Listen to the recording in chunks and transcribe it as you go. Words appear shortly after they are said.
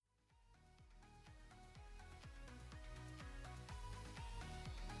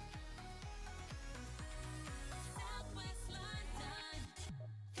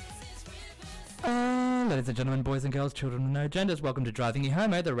ladies and gentlemen, boys and girls, children with no genders, welcome to Driving You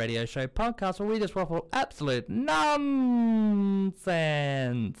Homo, the radio show podcast where we just waffle absolute nonsense.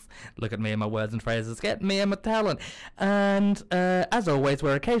 Look at me and my words and phrases, get me and my talent. And as always,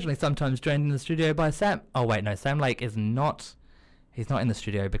 we're occasionally sometimes joined in the studio by Sam. Oh wait, no, Sam Lake is not. He's not in the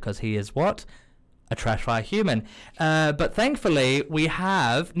studio because he is what? A trash fire human. But thankfully, we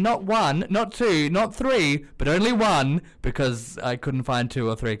have not one, not two, not three, but only one, because I couldn't find two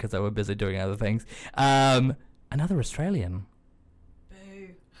or three because I were busy doing other things. Another Australian. Boo.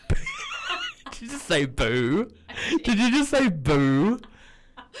 Did you just say boo? Did you just say boo?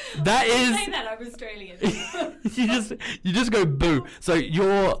 That is. Say that, I'm Australian. you just go boo. So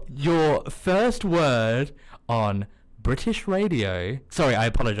your first word on British radio. Sorry, I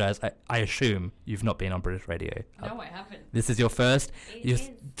apologise. I assume you've not been on British radio. No, I haven't. This is your first.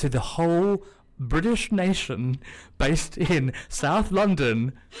 To the whole British nation based in South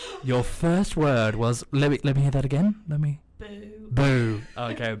London. Your first word was. Let me hear that again. Boo. Boo.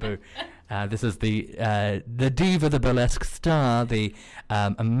 Okay, boo. This is the diva, the burlesque star, the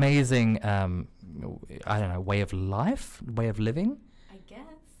amazing I don't know, way of life, way of living. I guess.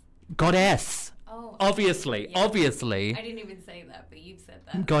 Goddess. Oh, obviously. I didn't even say that, but you've said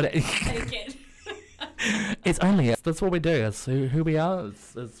that. Goddess. Take it. It's only that's what we do. It's who we are.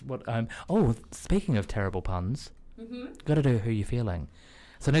 It's what I'm. Oh, speaking of terrible puns, got to do who you feeling.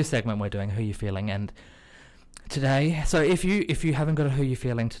 It's a new segment we're doing. Who you feeling? And today, so if you haven't got a who you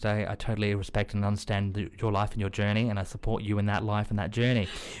feeling today, I totally respect and understand your life and your journey, and I support you in that life and that journey.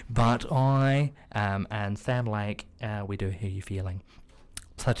 But I and Sam Lake, we do who you feeling.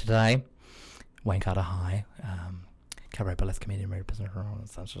 So today, Wayne Carter High, cabaret burlesque comedian,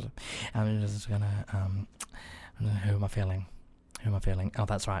 representative. I'm just gonna. Who am I feeling? Oh,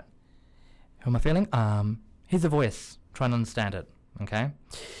 that's right. Who am I feeling? Here's a voice. Try and understand it. Okay.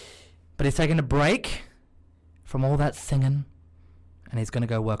 But he's taking a break from all that singing, and he's going to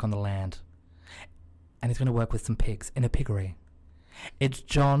go work on the land. And he's going to work with some pigs in a piggery. It's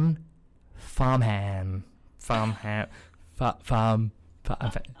John Farnham.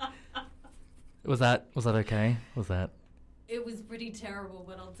 Was that okay? It was pretty terrible,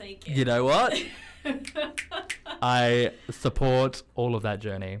 but I'll take it. You know what? I support all of that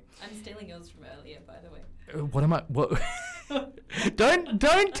journey. I'm stealing yours from earlier, by the way. What am I? What? Don't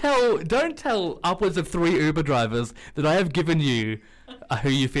tell upwards of 3 Uber drivers that I have given you a who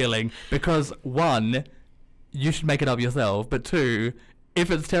you feeling, because 1, you should make it up yourself, but 2,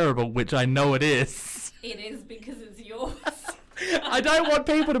 if it's terrible, which I know it is. It is because it's yours. I don't want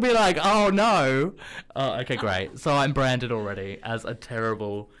people to be like, oh no. Oh, okay, great. So I'm branded already as a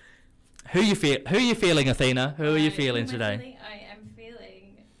terrible. Who you feeling, Athena? Who are you feeling today? I am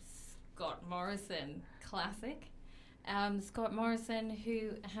feeling Scott Morrison, classic. Scott Morrison,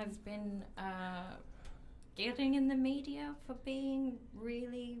 who has been getting in the media for being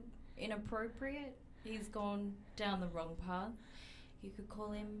really inappropriate. He's gone down the wrong path. You could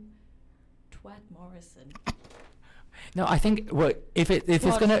call him Twat Morrison. No, I think if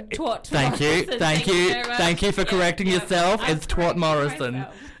it's gonna. Twat. Thank you for correcting yourself. It's Twat Morrison.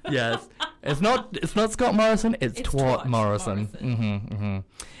 Yes, it's not Scott Morrison. It's Twat Morrison.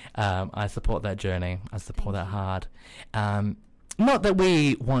 I support that journey. I support that hard. Not that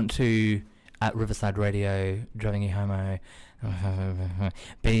we want to at Riverside Radio, Driving You Homo,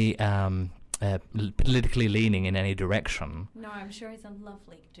 be politically leaning in any direction. No, I'm sure he's a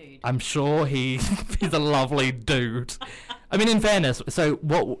lovely dude. I'm sure he's a lovely dude. I mean, in fairness, so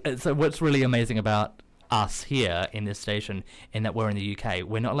what's really amazing about us here in this station, in that we're in the UK,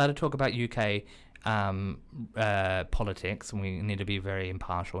 we're not allowed to talk about UK politics, and we need to be very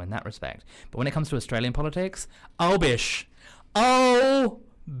impartial in that respect. But when it comes to Australian politics, bish,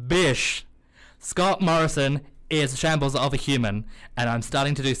 Scott Morrison is a shambles of a human, and I'm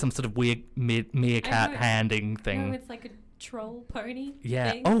starting to do some sort of weird meerkat handing thing. No, it's like a troll pony.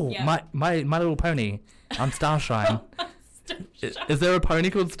 Yeah. Thing. Oh, yeah. My Little Pony. I'm Starshine. Is there a pony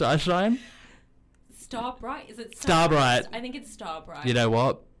called Starshine? Starbright? Is it Starbright? I think it's Starbright. You know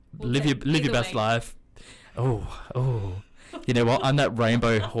what? Live your best life. Oh. You know what? I'm that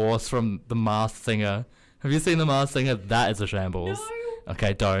rainbow horse from The Masked Singer. Have you seen The Masked Singer? That is a shambles. No.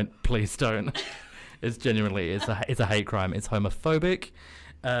 Okay, please don't. It's genuinely, it's a hate crime. It's homophobic.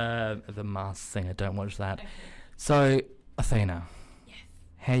 The Masked Singer, don't watch that. Okay. So, Athena. Yes.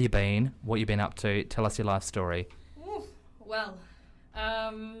 How you been? What you been up to? Tell us your life story. Ooh, well,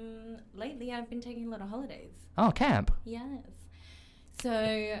 lately I've been taking a lot of holidays. Oh, camp. Yes.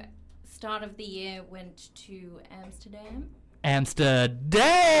 So, start of the year went to Amsterdam. Yes,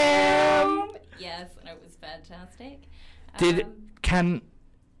 and it was fantastic.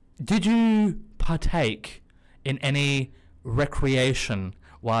 Did you partake in any recreation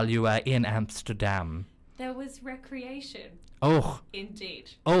while you were in Amsterdam? There was recreation. Oh, Indeed.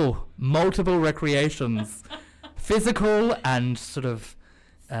 multiple recreations. Physical and sort of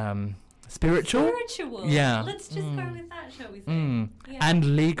spiritual. Spiritual. Yeah. Let's just go with that, shall we say? Yeah.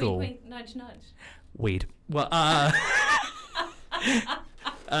 And legal. Wink, wink, nudge, nudge. Weed. Well, I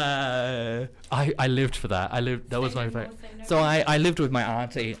lived for that. That was my favorite. So I lived with my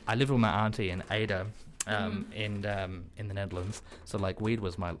auntie. I lived with my auntie in Ada, in the Netherlands. So like weed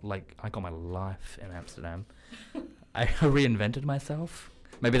was I got my life in Amsterdam. I reinvented myself.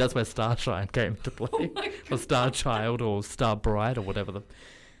 Maybe that's where Starshine came to play, or Star Child, or Star Bride, or whatever the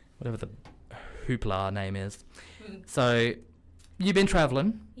hoopla name is. So you've been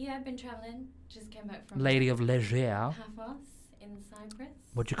travelling. Yeah, I've been travelling. Just came back from Lady of Leisure. Paphos in Cyprus.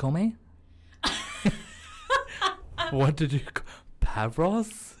 What'd you call me? What did you call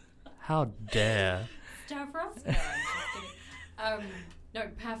Pavros? How dare. Stavros? No, I'm just kidding. No,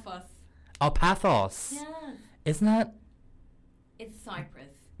 Paphos. Oh, Paphos. Yeah. Isn't that? It's Cyprus.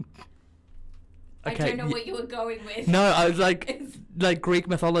 Okay, I don't know what you were going with. No, I was like Greek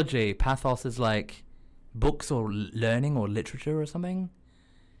mythology. Pathos is like books or learning or literature or something.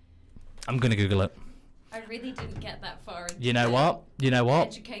 I'm going to Google it. I really didn't get that far into You know what?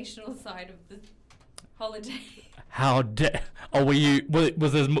 educational side of the holiday. How dare... Oh, were you...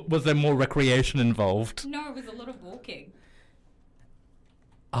 Was there more recreation involved? No, it was a lot of walking.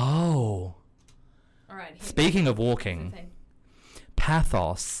 Oh. All right. Speaking of walking,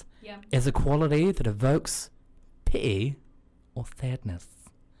 pathos is a quality that evokes pity or sadness.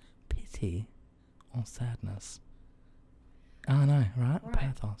 Pity or sadness. Oh, no, right?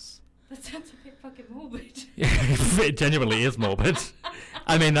 Pathos. That sounds a bit fucking morbid. It genuinely is morbid.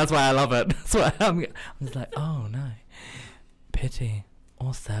 I mean, that's why I love it. That's why I'm just like, oh, no. Pity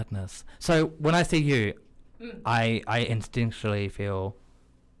or sadness. So when I see you, I instinctually feel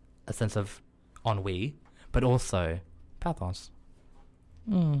a sense of ennui, but also pathos.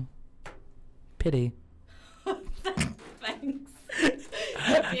 Pity. Thanks.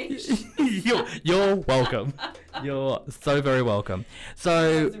 You're welcome. You're so very welcome.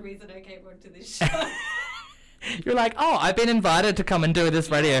 So that was the reason I came onto this show. You're like, oh, I've been invited to come and do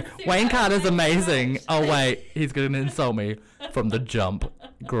this radio. Wayne Carter's amazing. Oh wait, he's going to insult me from the jump.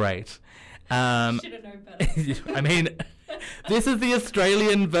 Great. Should have known better. I mean, this is the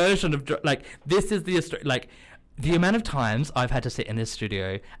Australian version of this is the amount of times I've had to sit in this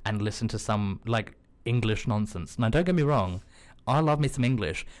studio and listen to some like English nonsense. Now, don't get me wrong, I love me some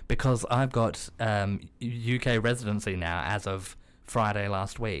English because I've got UK residency now as of Friday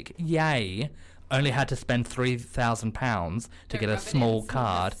last week. Yay! Only had to spend £3,000 to get a small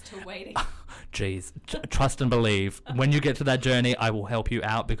card. Jeez, trust and believe. When you get to that journey, I will help you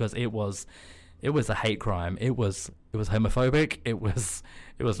out because it was a hate crime. It was homophobic. It was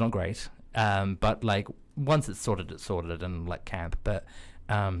not great. But like once it's sorted and like camp. But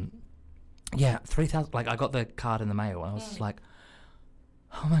yeah, 3,000. Like I got the card in the mail and I was just like,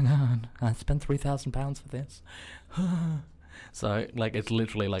 oh my god, I spent £3,000 for this. So like it's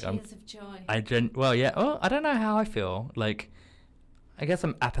literally like tears of joy. Well, yeah. Oh, I don't know how I feel. Like, I guess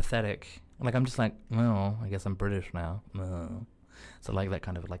I'm apathetic. Like I'm just like, well, I guess I'm British now. So like that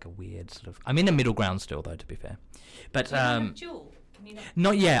kind of like a weird sort of. I'm in the middle ground still, though, to be fair. But dual? Can you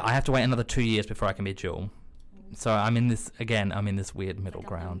not yet. I have to wait another 2 years before I can be dual. So I'm in this weird middle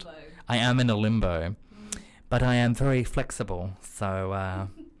ground. Limbo. I am in a limbo, but I am very flexible. So.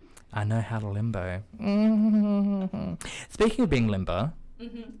 I know how to limbo. Speaking of being limbo,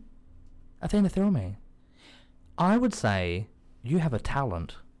 Athena Thirlme, I would say you have a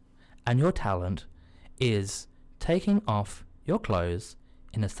talent, and your talent is taking off your clothes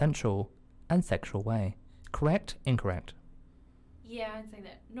in a sensual and sexual way. Correct? Incorrect? Yeah, I'd say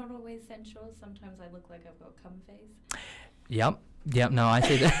that. Not always sensual. Sometimes I look like I've got cum face. Yep. No, I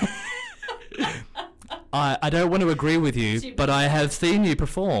see that. I don't want to agree with you, but I have seen you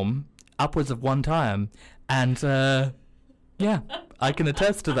perform upwards of one time, and yeah, I can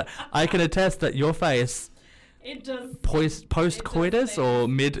attest to that. I can attest that your face, it does post coitus or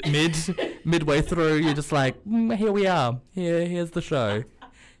midway through, you're just like, here we are. Here's the show.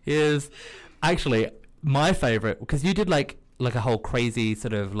 Here's actually my favorite because you did like a whole crazy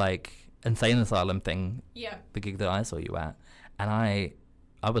sort of like insane asylum thing. Yeah. The gig that I saw you at, and I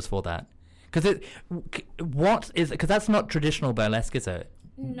was for that. Because that's not traditional burlesque, is it?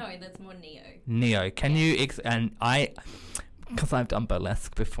 No, that's more neo. Neo. Can you because I've done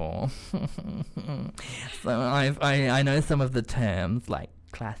burlesque before, so I know some of the terms like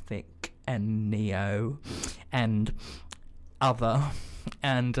classic and neo and other.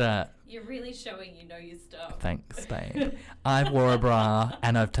 And You're really showing you know your stuff. thanks, babe. I've wore a bra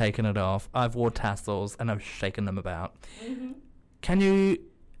and I've taken it off. I've wore tassels and I've shaken them about. Mm-hmm. Can you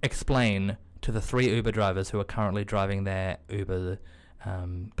explain to the 3 Uber drivers who are currently driving their Uber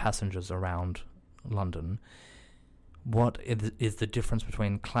passengers around London what is the difference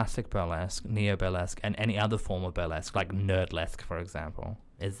between classic burlesque, neo-burlesque, and any other form of burlesque, like nerdlesque, for example?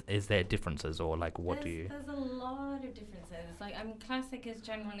 Is there differences, or like what do you... There's a lot of differences. Like, classic is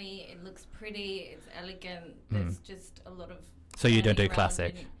generally, it looks pretty, it's elegant, there's just a lot of... So you don't do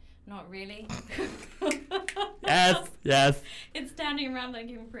classic? Not really. Yes. It's standing around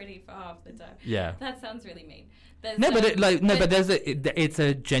looking pretty for half the time. Yeah. That sounds really mean. But there's it's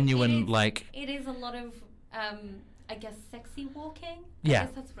a genuine, like... It is a lot of, I guess, sexy walking. Yeah. I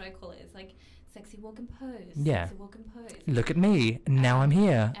guess that's what I call it. It's like sexy walk and pose. Yeah. Sexy walk and pose. Look at me. Now I'm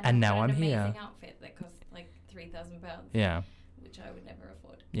here. And now I'm here. An amazing outfit that costs like £3,000. Yeah. Which I would never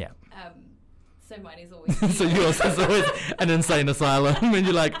afford. Yeah. So mine is always... So yours is always an insane asylum. And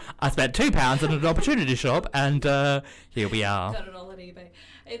you're like, I spent £2 at an opportunity shop and here we are. Got it all on eBay.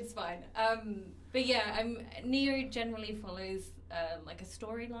 It's fine. But yeah, Neo generally follows like a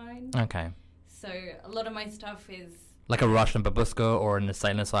storyline. Okay. So a lot of my stuff is... Like a Russian babushka or an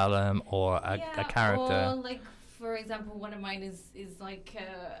insane asylum or a character. Or like, for example, one of mine is like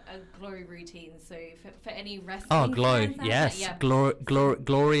a glory routine. So for any wrestling... Oh, glow. fans out Yes. there,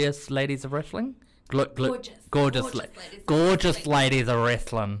 Glorious ladies of wrestling? Gorgeous ladies of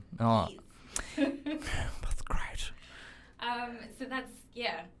wrestling. Oh. That's great. So that's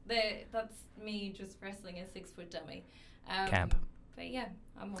me just wrestling a 6-foot dummy. Camp. But yeah,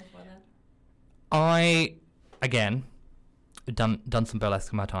 I'm all for that. I, again, done some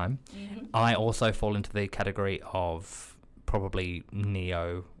burlesque in my time. Mm-hmm. I also fall into the category of probably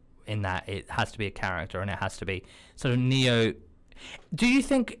neo, in that it has to be a character and it has to be sort of neo. Do you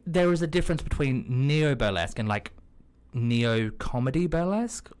think there is a difference between neo burlesque and like neo comedy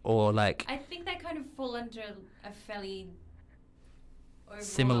burlesque, or like? I think they kind of fall under a fairly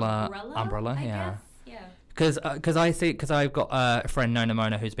similar umbrella, I yeah. guess. Yeah. Because I've got a friend, Nona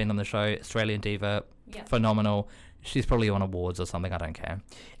Mona, who's been on the show, Australian diva, phenomenal. She's probably on awards or something, I don't care.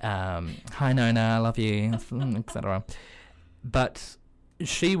 Hi Nona, I love you, etc. But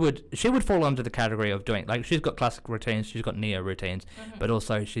she would fall under the category of doing, like, she's got classic routines, she's got neo routines, but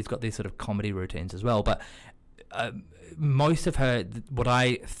also she's got these sort of comedy routines as well. But most of her, what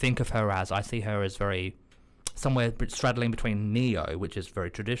I think of her as, I see her as very somewhere straddling between neo, which is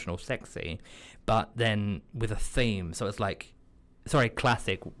very traditional, sexy, but then with a theme. So it's like,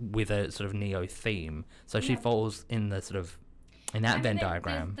 classic with a sort of neo theme. So she falls in the sort of, in that Venn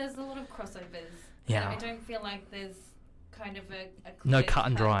diagram. There's a lot of crossovers. Yeah. I don't feel like there's kind of a no cut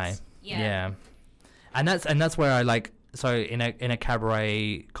and dry. Yeah. And that's where I like, so in a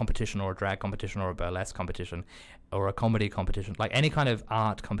cabaret competition or a drag competition or a burlesque competition or a comedy competition, like any kind of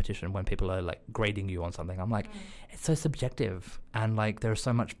art competition, when people are like grading you on something, I'm like, it's so subjective, and like there's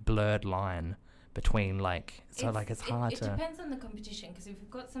so much blurred line between, like, so it's hard to... It depends on the competition, because if you've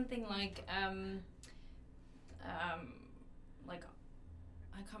got something like I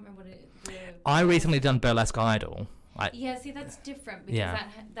can't remember what it... I recently done Burlesque Idol. See, that's different, because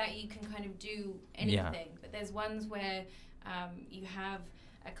that you can kind of do anything. But there's ones where you have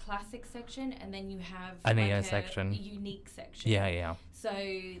a classic section, and then you have a neo section, a unique section. Yeah. So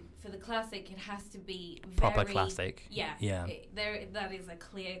for the classic, it has to be proper classic. Yeah. That is a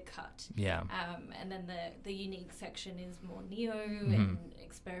clear cut. Yeah. And then the unique section is more neo and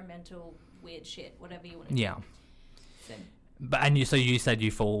experimental, weird shit, whatever you want to do. Yeah. So you said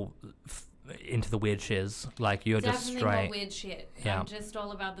you fall into the weird shiz, like you're definitely just straight. More weird shit. Yeah. I'm just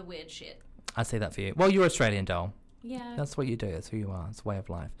all about the weird shit. I see that for you. Well, you're Australian doll. Yeah. That's what you do. That's who you are. It's a way of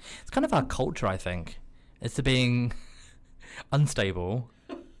life. It's kind of our culture, I think. It's to being unstable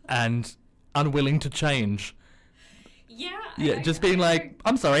and unwilling to change. Yeah. Just being like,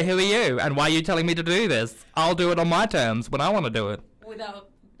 I'm sorry, who are you? And why are you telling me to do this? I'll do it on my terms when I want to do it. Without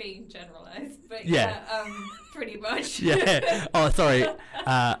being generalized. But pretty much. Yeah. Oh, sorry.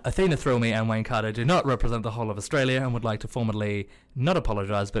 Athena Thrilme and Wayne Carter do not represent the whole of Australia and would like to formally not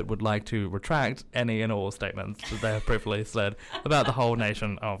apologise, but would like to retract any and all statements that they have previously said about the whole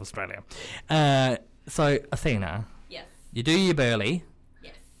nation of Australia. So, Athena. Yes. You do your burley.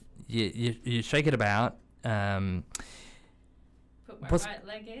 Yes. You shake it about. Put my right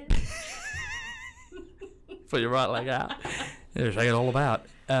leg in. Put your right leg out. You shake it all about.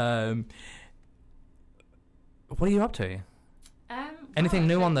 What are you up to? Anything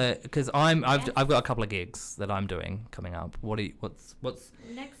new on the? Because I've got a couple of gigs that I'm doing coming up. What's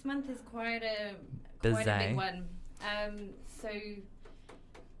next month is quite a Bizarre. big one. So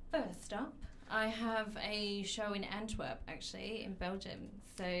first up, I have a show in Antwerp, actually, in Belgium.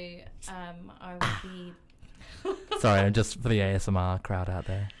 So I will be... Sorry, just for the ASMR crowd out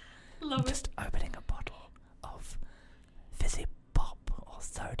there. Love Just opening a bottle of fizzy pop or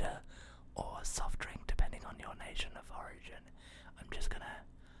soda or soft drink, depending on your nation of origin. I'm just gonna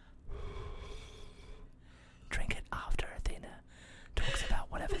drink it after Athena talks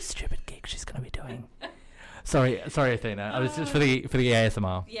about whatever stupid gig she's gonna be doing. Sorry, Athena. I was just for the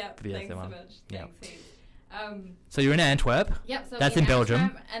ASMR. Yeah, for the thanks ASMR. so much. Yeah. Thanks, Heath. So you're in Antwerp. Yep, so That's in Belgium.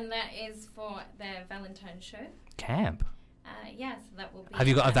 Antwerp, and that is for their Valentine's show. Camp. Yeah, so that will be... Have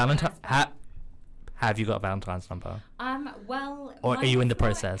you got a at Valentine? Valentine's Have you got a Valentine's number? well... Or are you in the mine's more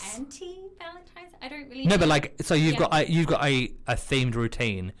process? Anti-Valentine's? I don't really No, know. but like, so you've Yeah. got a themed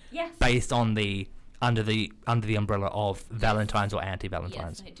routine Yes. based on the under the umbrella of Valentine's or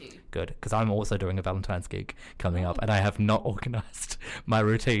anti-Valentine's. Yes, I do. Good, because I'm also doing a Valentine's gig coming up, Oh. and I have not organised my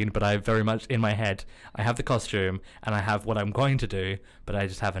routine, but I very much in my head I have the costume and I have what I'm going to do, but I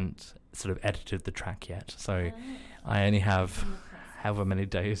just haven't sort of edited the track yet. So I only have however many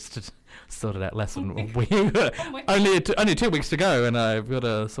days to sort it out. Less than a week. only 2 weeks to go, and I've got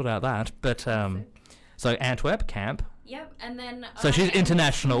to sort out that. But so Antwerp camp. Yep, and then... So she's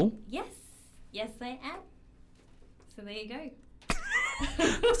international. Yes, I am. So there you go.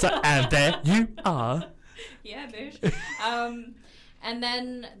 So and there you are. Yeah, bitch. And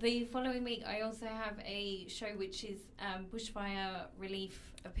then the following week, I also have a show which is Bushfire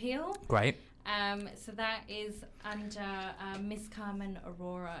Relief Appeal. Great. So that is under Miss Carmen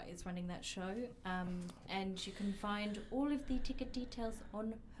Aurora is running that show. And you can find all of the ticket details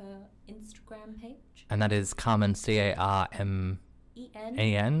on her Instagram page. And that is Carmen, CARMEN,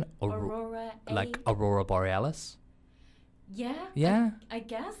 Aurora. like Aurora Borealis. Yeah. Yeah. I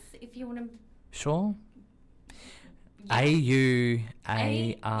guess if you want to. Sure. Yeah.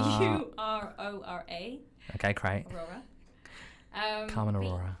 AURORA. Okay, great. Aurora. Carmen but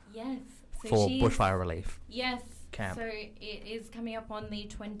Aurora. Yes. So For she's- bushfire relief. Yes. Camp. So it is coming up on the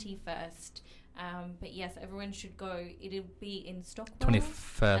 21st. But yes, everyone should go. It'll be in Stockwell.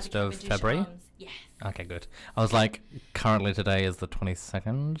 21st at the of Cavendish February? Arms. Yes. Okay, good. I was like, currently today is the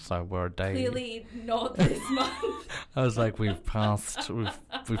 22nd, so we're a day. Clearly not this month. I was like, we've passed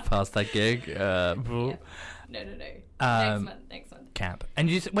that gig. Yeah. No. Um, Next month. Camp. And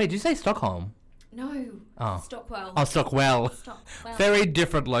did you say Stockholm? No. Oh. Stockwell. Oh, Stockwell. Stockwell. Very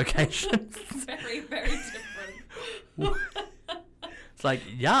different locations. very, very different. It's like,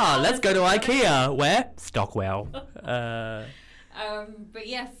 yeah, let's go to IKEA. Where? Stockwell. But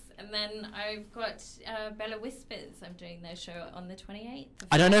yes, and then I've got Bella Whispers. I'm doing their show on the 28th.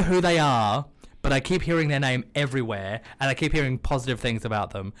 I don't know who they are, but I keep hearing their name everywhere, and I keep hearing positive things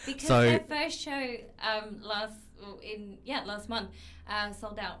about them. Because so their first show last month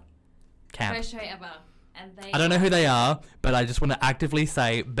sold out. Camp. First show ever. And they I don't know who they are, but I just want to actively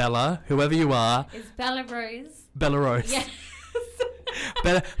say, Bella, whoever you are. It's Bella Rose. Bella Rose. Yes.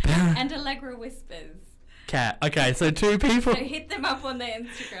 Bella. And Allegra Whispers. Cat. Okay, so two people. So hit them up on their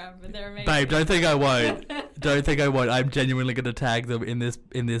Instagram, but they're amazing. Babe, don't think I won't. Don't think I won't. I'm genuinely going to tag them in this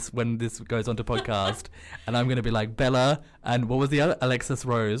when this goes onto podcast, and I'm going to be like Bella and what was the other? Alexis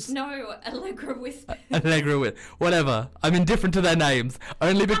Rose. No, Allegra Whispers. Allegra with whatever. I'm indifferent to their names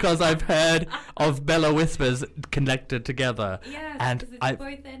only because I've heard of Bella Whispers connected together. Yes, and because it's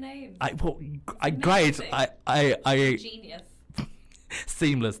both their names. Great. Amazing. I Genius.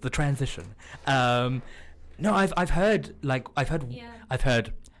 seamless the transition. No, I've heard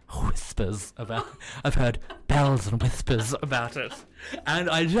whispers about. I've heard bells and whispers about it, and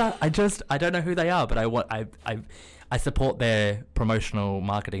I don't know who they are, but I support their promotional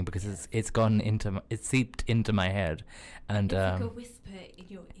marketing because it's seeped into my head, and It's like a whisper in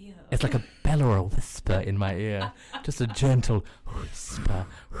your ear. it's like a bell or a whisper in my ear, just a gentle whisper.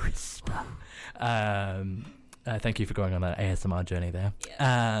 Thank you for going on that ASMR journey there.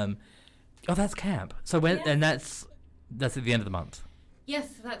 Yeah. Oh, that's camp. So when Yes. and that's at the end of the month. Yes,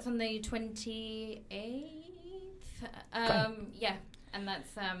 that's on the 28th. Yeah, and that's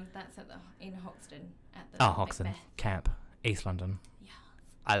in Hoxton at the Hoxton Macbeth. camp, East London. Yeah.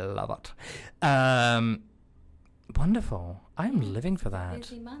 I love it. Wonderful. I'm living for that.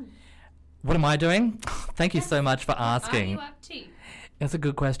 Busy month. What am I doing? Thank you Yes. so much for asking. What are you up to? That's a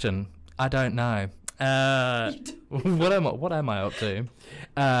good question. I don't know. What am I up to?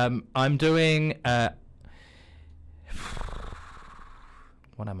 I'm doing.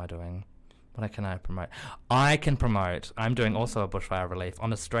 What am I doing? What can I promote? I can promote. I'm doing also a bushfire relief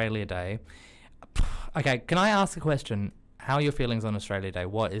on Australia Day. Okay, can I ask a question? How are your feelings on Australia Day?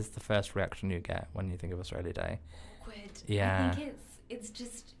 What is the first reaction you get when you think of Australia Day? Awkward. Yeah. I think it's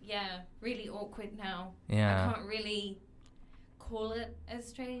just really awkward now. Yeah. I can't really call it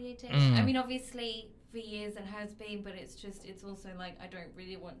Australia Day. Mm. I mean, obviously, for years it has been, but it's also like I don't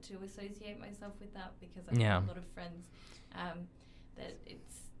really want to associate myself with that because I've got a lot of friends that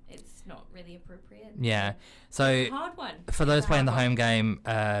it's not really appropriate. Yeah. So it's a hard one. For those playing the home game,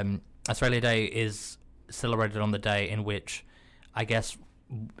 Australia Day is celebrated on the day in which, I guess,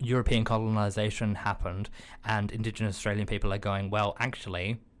 European colonisation happened, and Indigenous Australian people are going, well,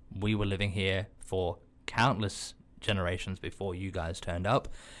 actually, we were living here for countless generations before you guys turned up,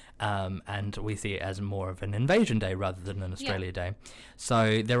 and we see it as more of an invasion day rather than an Australia Day.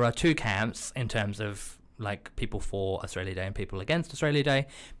 So there are two camps in terms of like people for Australia Day and people against Australia Day,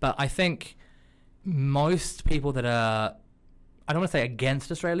 but I think most people that are, I don't want to say against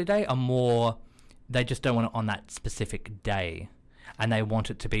Australia Day, are more, they just don't want it on that specific day, and they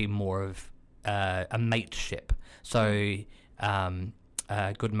want it to be more of a mateship. So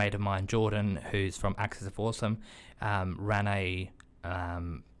a good mate of mine, Jordan, who's from Axis of Awesome, ran a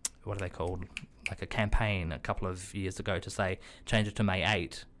what are they called, like a campaign a couple of years ago to say change it to May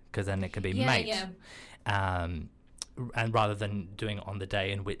 8 because then it could be mate. And rather than doing it on the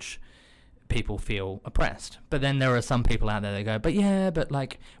day in which people feel oppressed. But then there are some people out there that go, but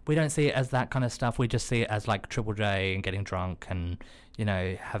like we don't see it as that kind of stuff. We just see it as like Triple J and getting drunk and, you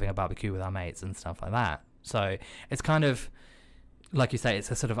know, having a barbecue with our mates and stuff like that. So it's kind of, like you say, it's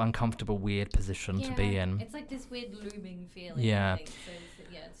a sort of uncomfortable, weird position to be in. It's like this weird looming feeling. Yeah. So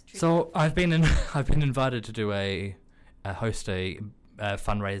it's true. So I've been invited to do host a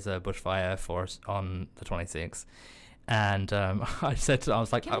fundraiser bushfire for us on the 26th, and I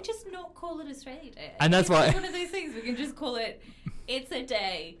was like, can we just not call it Australia Day? And that's why it's one of those things we can just call it. It's a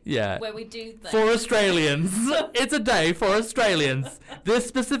day. Where we do things for Australians. It's a day for Australians. This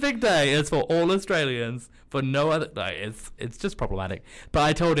specific day is for all Australians. For no other. No, it's just problematic. But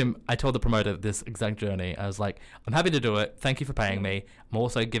I told the promoter this exact journey. I was like, I'm happy to do it. Thank you for paying me. I'm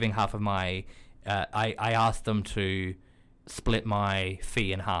also giving half of my. I asked them to split my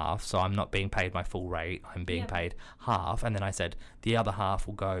fee in half, so I'm not being paid my full rate. I'm being paid half, and then I said the other half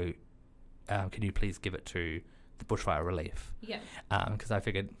will go. Can you please give it to the bushfire relief? Yeah. Because I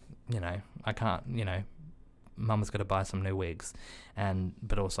figured, you know, I can't. You know, Mum's got to buy some new wigs,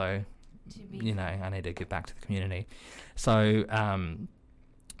 but also, you know, I need to give back to the community. So,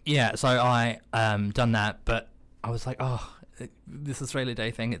 so I done that, but I was like, oh, this Australia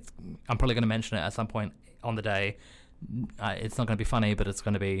Day thing. I'm probably going to mention it at some point on the day. It's not going to be funny, but it's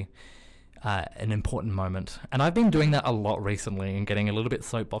going to be an important moment. And I've been doing that a lot recently and getting a little bit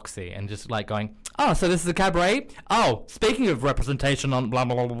soapboxy and just like going, oh, so this is a cabaret? Oh, speaking of representation on blah,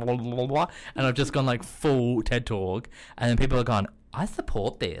 blah, blah, blah, blah, blah. And I've just gone like full TED Talk. And then people are going, I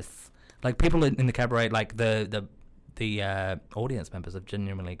support this. Like people in the cabaret, like the audience members have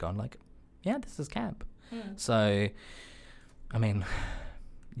genuinely gone like, yeah, this is camp. So, I mean,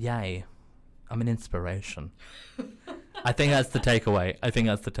 yay. I'm an inspiration. I think that's the takeaway.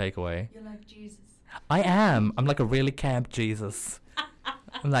 You're like Jesus. I am. I'm like a really camp Jesus.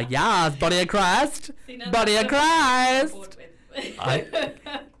 I'm like, yes, body of Christ. Body of Christ.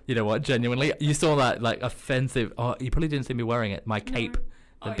 You know what? Genuinely, you saw that like offensive. Oh, you probably didn't see me wearing it. My cape,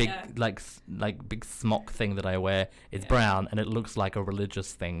 the big like big smock thing that I wear. It's brown and it looks like a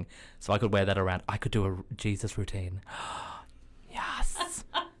religious thing. So I could wear that around. I could do a Jesus routine. Yes.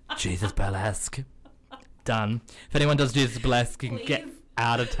 Jesus burlesque. Done. If anyone does Jesus burlesque, you can get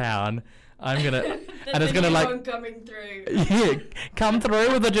out of town. I'm gonna and it's gonna like coming through. Yeah, come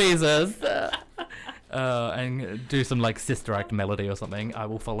through with the Jesus. And do some like Sister Act melody or something. I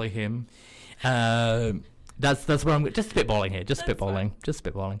will follow him. That's where I'm just spitballing here. Just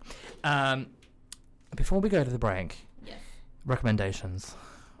spitballing. Before we go to the break, recommendations.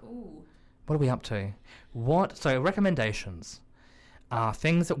 Ooh. What are we up to? So recommendations are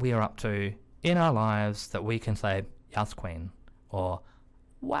things that we are up to in our lives that we can say, yes, Queen, or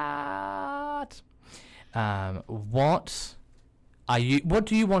what? What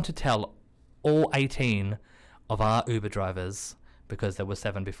do you want to tell all 18 of our Uber drivers? Because there were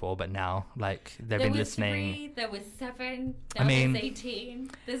 7 before, but now, like, they've been listening. There was 7, there's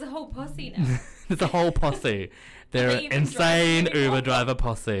 18. There's a whole posse now. There's a whole posse. They're insane Uber driver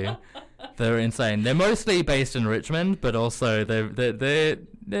posse. They're insane. They're mostly based in Richmond, but also they're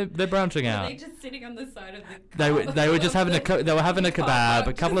branching out. They're just sitting on the side of the car. They were just having a kebab,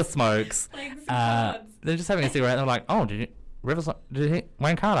 a couple of smokes. They're just having a cigarette. They're like, oh, did you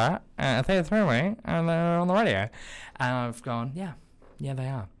Wayne Carter? I think it's through me, and they're on the radio. And I've gone, yeah, they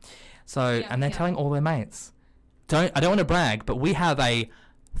are. So, and they're telling all their mates. I don't want to brag, but we have a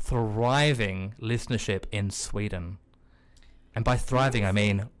thriving listenership in Sweden. And by thriving, I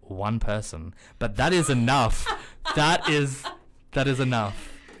mean one person. But that is enough. that is enough.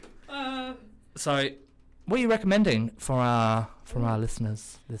 So, what are you recommending for our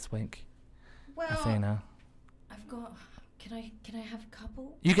listeners this week, Well, Athena? I've got. Can I have a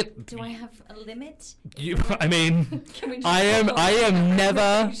couple? You get. Do I have a limit? I mean, Can we just I am never.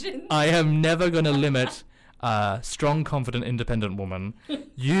 recommendations? I am never going to limit a strong, confident, independent woman.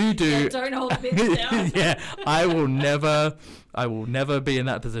 You do. Yeah, don't hold bitch down. Yeah, I will never be in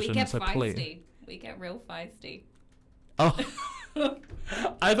that We position. get So feisty. please. We get real feisty. Oh,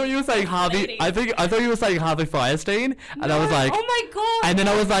 I thought you were saying Harvey. Lady. I thought you were saying Harvey Firestein, and I was like, oh my god. and then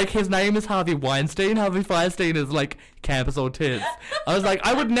I was like, his name is Harvey Weinstein. Harvey Firestein is like campus or tits. I was like,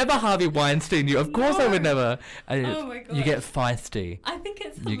 I would never Harvey Weinstein you. Of course I would never. Oh my God. You get feisty. I think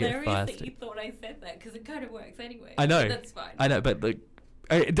it's You get hilarious that feisty. you thought I said that because it kind of works anyway. I know. But that's fine. I know, but like,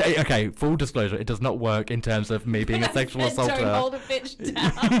 okay, full disclosure, it does not work in terms of me being a sexual assaulter. Don't hold a bitch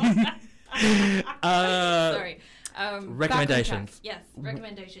down. Uh, Sorry. recommendations. Back on track. Yes,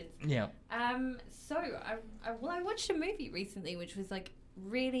 recommendations. Yeah. So I watched a movie recently which was like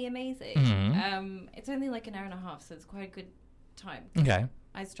really amazing. Mhm. It's only like an hour and a half, so it's quite a good time. Okay.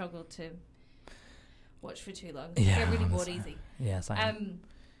 I struggled to watch for too long. Yeah, I get really bored honestly. easy. Yeah, same.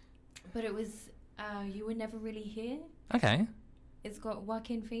 But it was You Were Never Really Here. Okay. It's got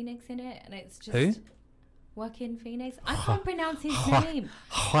Joaquin Phoenix in it, and it's just Who? Joaquin Phoenix. I can't pronounce his name.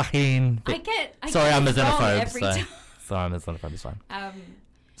 Joaquin. Sorry, I'm a it wrong xenophobe. every So. time. Sorry, I'm a xenophobe. It's fine. Um,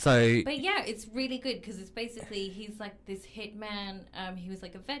 So. But yeah, it's really good because it's basically he's like this hitman. He was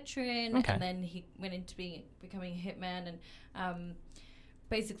like a veteran, Okay. and then he went into becoming a hitman and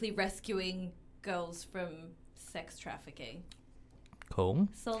basically rescuing girls from sex trafficking. Cool.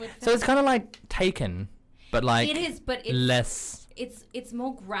 Solid. So film. it's kind of like Taken, but like it is, but it's less. It's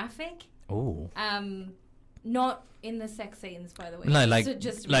more graphic. Ooh. Not in the sex scenes, by the way. No, like-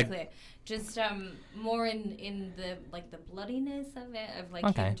 just to be like- clear, just more in the like the bloodiness of it, of like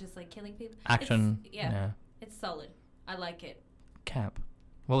Okay. him just like killing people. Action. It's, yeah, it's solid. I like it. Cap.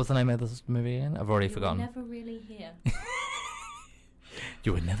 What was the name of this movie again? I've already You forgotten. were never really here.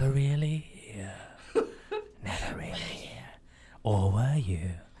 You were never really here. Never really here. Or were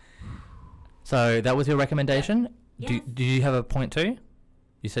you? So that was your recommendation? Yes. Do you have a point too?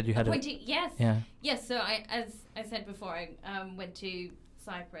 You said you had a... Pointing, yes. Yeah. Yes. So as I said before, I went to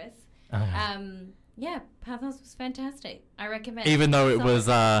Cyprus. Okay. Yeah, Pathos was fantastic. I recommend. Even though it Solid.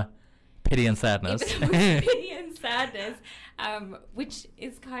 was pity and sadness. Even though it was pity and sadness, which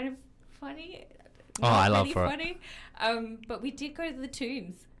is kind of funny. Oh, I love really for it. funny. But we did go to the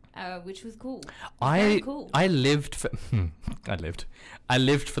tombs, which was cool. I Very cool. I lived for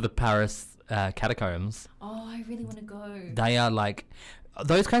the Paris catacombs. Oh, I really want to go. They are like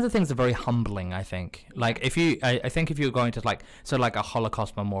those kinds of things are very humbling, I think. Like if you I think if you're going to like a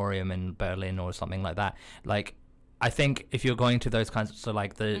Holocaust memoriam in Berlin or something like that, like I think if you're going to those kinds of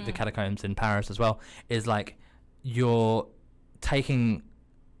the catacombs in Paris as well, is like you're taking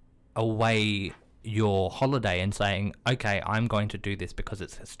away your holiday and saying, okay, I'm going to do this because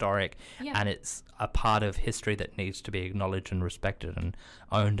it's historic and it's a part of history that needs to be acknowledged and respected and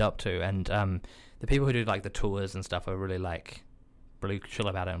owned up to. And the people who do like the tours and stuff are really chill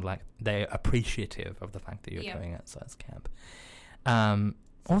about it and like they're appreciative of the fact that you're doing it. So it's camp.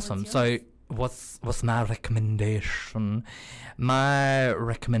 Awesome. So what's my recommendation? My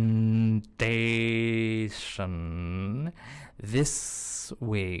recommendation this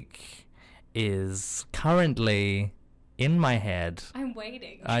week is currently in my head. I'm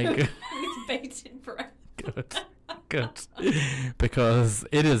waiting. With bated breath. Good. Because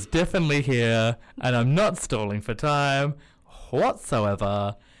it is definitely here and I'm not stalling for time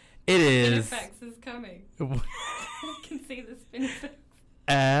whatsoever. It is... Spinifex is coming. I can see the Spinifex.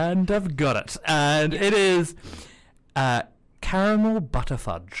 And I've got it. And it is caramel butter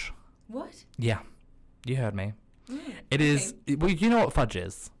fudge. What? Yeah. You heard me. It okay. is... Well, you know what fudge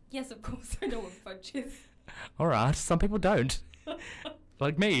is? Yes, of course I know what fudge is. Alright, some people don't.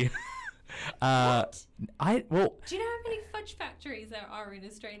 Like me. What? Do you know how many fudge factories there are in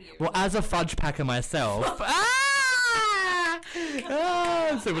Australia? Well, as a fudge packer myself. See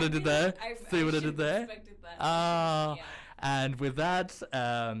what I did there? See what I did there? Yeah. And with that,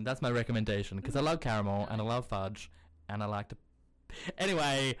 that's my recommendation because I love caramel and I love fudge and I like to.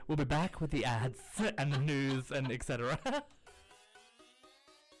 Anyway, we'll be back with the ads and the news and etc.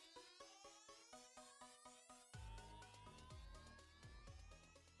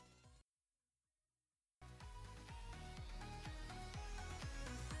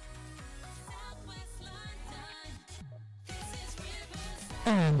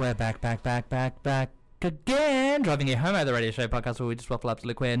 And we're back. again, driving you home, the radio show podcast where we just waffle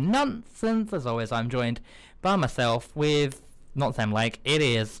absolute queer nonsense. As always, I'm joined by myself with not Sam Lake. It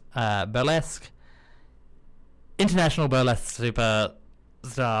is burlesque, international burlesque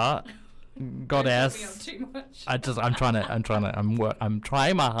superstar, goddess. Too much. I'm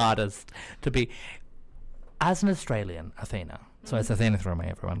trying my hardest to be as an Australian, Athena. So it's Athena through me,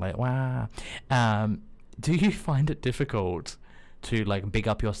 everyone. Like, wow. Do you find it difficult to like big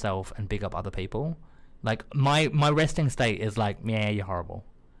up yourself and big up other people? Like my resting state is like, yeah, you're horrible.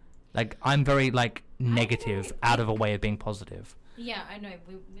 Like I'm very like negative out of a way of being positive. Yeah, I know.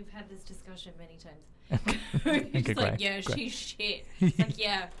 We've had this discussion many times. Okay, It's like, great, yeah, great. she's shit. It's like,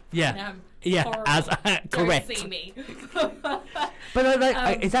 yeah, Yeah, horrible. as Don't correct. see me.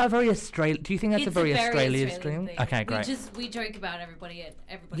 But is that a very Australian? Do you think that's It's a very Australian Australian thing? thing. Okay, great. We joke about everybody.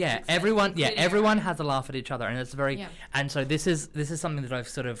 Yeah, everyone has a laugh at each other, and it's very. Yeah. And so this is something that I've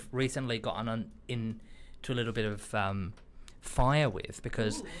sort of recently gotten into a little bit of fire with,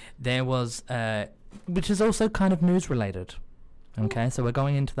 because there was, which is also kind of news related. Okay, so we're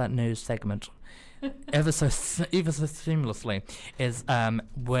going into that news segment. ever so seamlessly is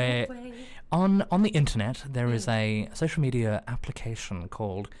where on the internet there is a social media application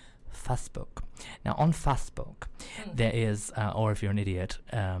called Facebook. Now on Facebook there is or if you're an idiot,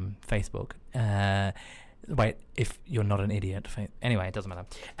 Facebook, wait, if you're not an idiot, anyway, it doesn't matter.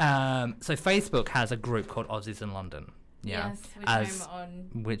 So Facebook has a group called Aussies in London. Yeah, yes, I'm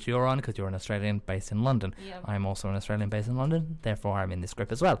on. Which you're on because you're an Australian based in London. Yep. I'm also an Australian based in London, therefore I'm in this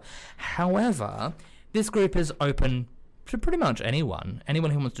group as well. However, this group is open to pretty much anyone.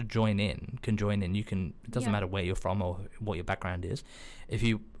 Anyone who wants to join in can join in. You can. It doesn't matter where you're from or what your background is. If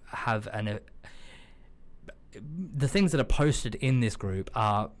you have the things that are posted in this group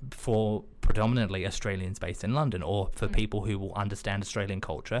are for predominantly Australians based in London, or for people who will understand Australian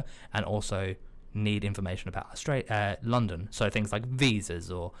culture and also need information about London. So things like visas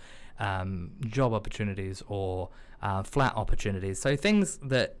or job opportunities or flat opportunities. So things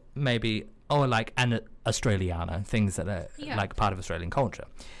that maybe like an Australiana, things that are like part of Australian culture.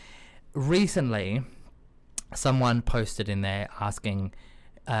 Recently, someone posted in there asking,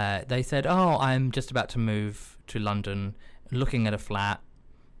 they said, I'm just about to move to London, looking at a flat,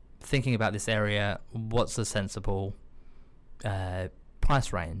 thinking about this area, what's a sensible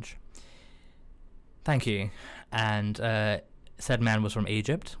price range? Thank you. And said man was from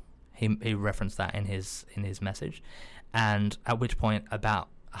Egypt. He referenced that in his message, and at which point about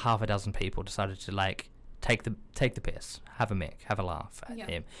half a dozen people decided to like take the piss, have a mick, have a laugh at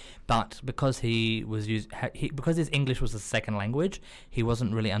him. But because because his English was a second language, he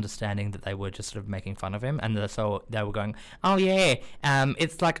wasn't really understanding that they were just sort of making fun of him, and so they were going, "Oh yeah,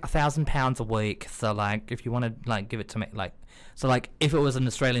 it's like £1,000 a week. So like, if you want to like give it to me, like." So, like, if it was an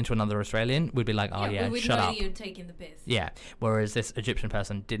Australian to another Australian, we'd be like, oh, yeah, we'd shut know up. You're taking the piss. Yeah. Whereas this Egyptian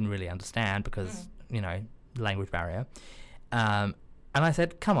person didn't really understand because, language barrier. And I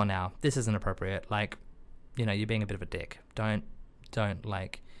said, come on now, this isn't appropriate. Like, you're being a bit of a dick. Don't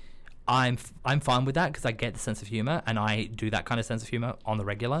like... I'm fine with that because I get the sense of humour, and I do that kind of sense of humour on the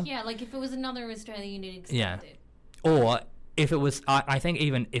regular. Yeah, like if it was another Australian, you'd expect it. Or... if it was, I think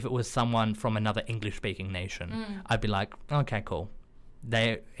even if it was someone from another English-speaking nation, I'd be like, okay, cool.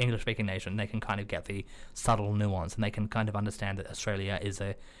 They're English-speaking nation. They can kind of get the subtle nuance, and they can kind of understand that Australia is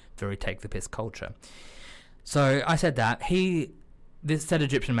a very take-the-piss culture. So I said that. This said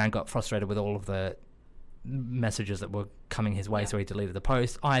Egyptian man got frustrated with all of the messages that were coming his way, so he deleted the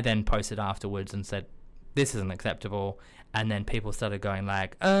post. I then posted afterwards and said, this isn't acceptable. And then people started going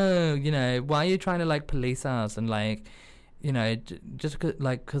like, oh, why are you trying to like police us? And like... just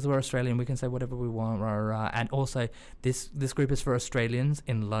because we're Australian, we can say whatever we want, rah, rah. And also, this group is for Australians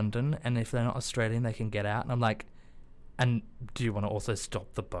in London, and if they're not Australian, they can get out. And I'm like, and do you want to also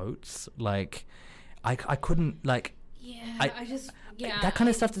stop the boats? Like, I couldn't, like... that kind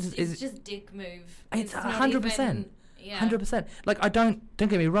of stuff is just dick move. It's 100%. 100%. Like, don't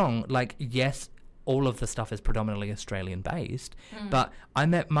get me wrong, like, yes, all of the stuff is predominantly Australian-based, but I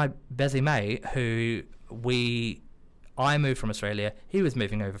met my Bezzy mate who I moved from Australia. He was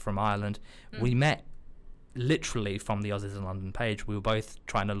moving over from Ireland. We met literally from the Aussies in London page. We were both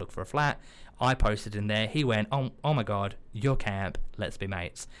trying to look for a flat. I posted in there. He went, oh my God, your camp. Let's be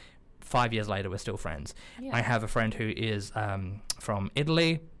mates. 5 years later, we're still friends. Yeah. I have a friend who is from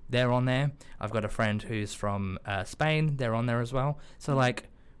Italy. They're on there. I've got a friend who's from Spain. They're on there as well. So like,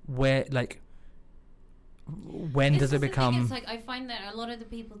 when does it become... It's like I find that a lot of the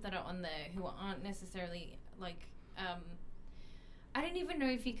people that are on there who aren't necessarily like I don't even know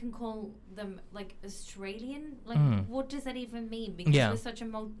if you can call them like Australian. Like, what does that even mean? Because we're such a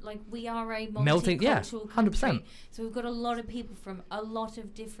we are a multicultural 100%. country. So we've got a lot of people from a lot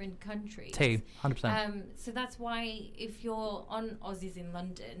of different countries. 100%. So that's why if you're on Aussies in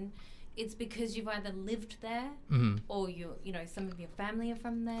London, it's because you've either lived there, or some of your family are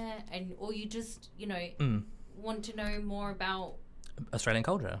from there, or you just want to know more about Australian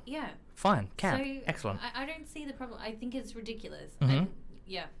culture. Yeah. Fine. So excellent. I don't see the problem. I think it's ridiculous. I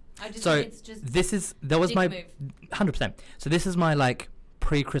just so think it's just that was my move. 100%. So this is my like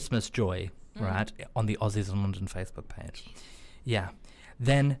pre-Christmas joy, right, on the Aussies in London Facebook page. Yeah.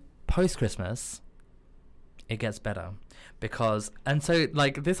 Then post-Christmas, it gets better. Because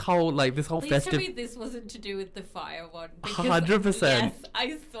this whole Please festive. tell me this wasn't to do with the fire one. 100%. Yes,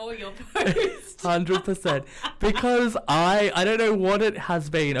 I saw your post. 100%. Because I don't know what it has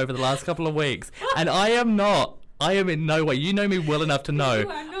been over the last couple of weeks, and I am in no way. You know me well enough to know.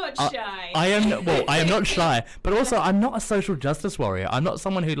 I'm not shy. I am not shy, but also I'm not a social justice warrior. I'm not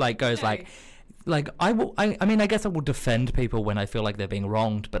someone who goes No. I mean, I guess I will defend people when I feel like they're being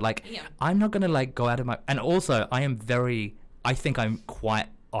wronged, but I'm not going to go out of my... And also, I think I'm quite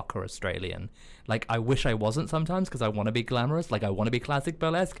ochre Australian. I wish I wasn't sometimes because I want to be glamorous. I want to be classic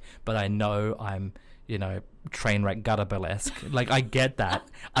burlesque, but I know I'm, train wreck gutter burlesque. I get that.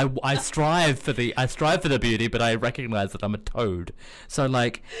 I strive for the beauty, but I recognize that I'm a toad. So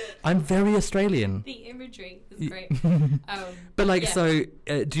I'm very Australian. The imagery is great. But so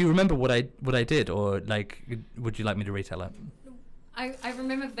do you remember what I did, or would you like me to retell it? I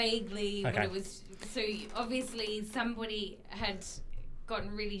remember vaguely Okay. what it was. So obviously somebody had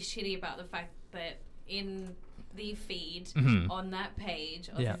gotten really shitty about the fact that in the feed on that page,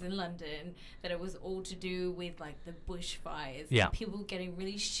 Aussies in London, that it was all to do with the bushfires. Yeah. People getting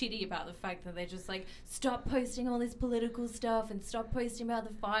really shitty about the fact that they're just stop posting all this political stuff and stop posting about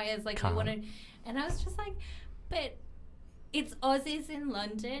the fires. And I was just but it's Aussies in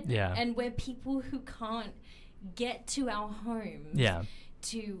London, and we're people who can't get to our homes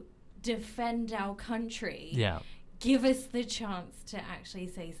to defend our country. Give us the chance to actually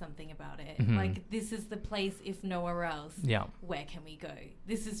say something about it. This is the place, if nowhere else. Where can we go?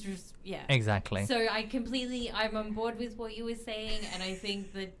 This is just, Exactly. So I'm on board with what you were saying, and I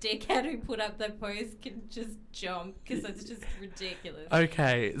think the dickhead who put up that post can just jump, because that's just ridiculous.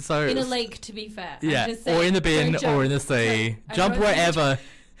 Okay, so... In a lake, to be fair. Yeah, I'm just saying, or in the bin, or in the sea. Jump wherever.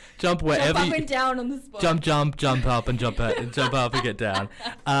 Jump wherever. Jump up and down on the spot. Jump up and jump up and get down.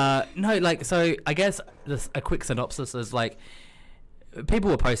 So I guess a quick synopsis is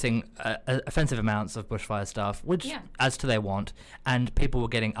people were posting offensive amounts of bushfire stuff, which as to their want, and people were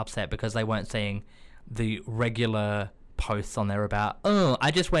getting upset because they weren't seeing the regular posts on there about,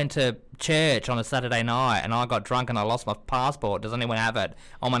 I just went to church on a Saturday night and I got drunk and I lost my passport. Does anyone have it?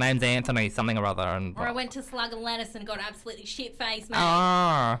 Oh, my name's Anthony something or other. Or I went to Slug and Lettuce and got absolutely shit-faced,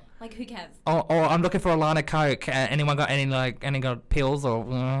 mate. Who cares? Or I'm looking for a line of Coke. Anyone got any got pills or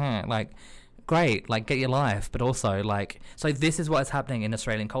great, get your life. But also so this is what's happening in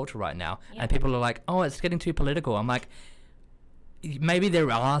Australian culture right now, and people are it's getting too political. I'm maybe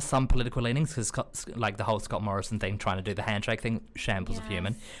there are some political leanings because the whole Scott Morrison thing, trying to do the handshake thing, shambles of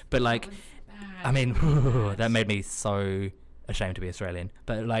human. But I mean, that made me so ashamed to be Australian.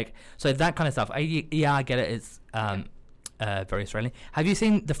 But so that kind of stuff. I get it. It's very Australian. Have you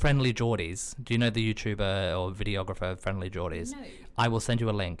seen the Friendly Geordies? Do you know the YouTuber or videographer Friendly Geordies? No. I will send you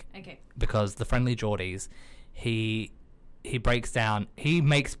a link. Okay. Because the Friendly Geordies, he breaks down. He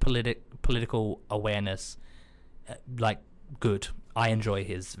makes political awareness good. I enjoy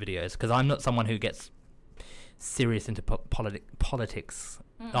his videos because I'm not someone who gets serious into politics.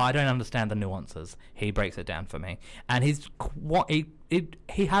 I don't understand the nuances. He breaks it down for me, and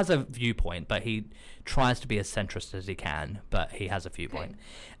he has a viewpoint, but he tries to be as centrist as he can. But he has a viewpoint.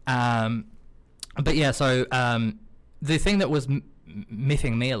 But yeah, so the thing that was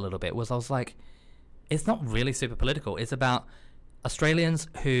miffing me a little bit was I was it's not really super political. It's about Australians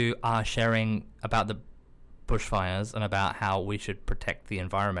who are sharing about the bushfires and about how we should protect the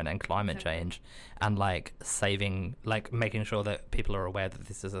environment and climate change, and saving, making sure that people are aware that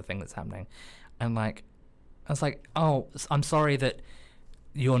this is a thing that's happening. And I was oh, I'm sorry that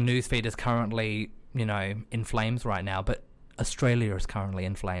your newsfeed is currently in flames right now, but Australia is currently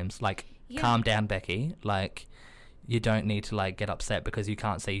in flames. Calm down, Becky. You don't need to get upset because you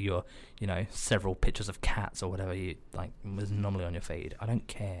can't see your several pictures of cats or whatever you was normally on your feed. I don't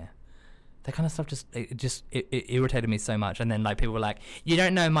care. That kind of stuff it irritated me so much. And then people were you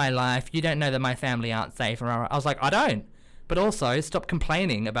don't know my life, you don't know that my family aren't safe. I was I don't. But also stop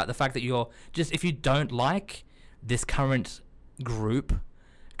complaining about the fact that you're just, if you don't like this current group,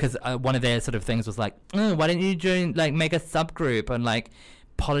 because one of their sort of things was like, oh, why don't you join, like, make a subgroup on like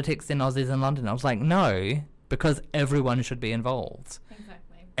politics in Aussies in London? I was like, no, because everyone should be involved. Exactly.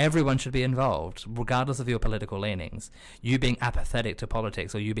 Everyone should be involved, regardless of your political leanings. You being apathetic to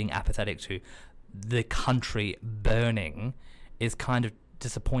politics or you being apathetic to the country burning is kind of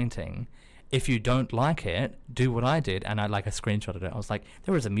disappointing. If you don't like it, do what I did, and I screenshotted it. I was like,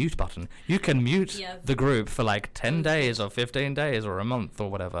 there is a mute button. You can mute the group for like 10 days or 15 days or a month or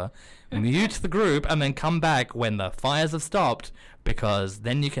whatever. Mute the group and then come back when the fires have stopped, because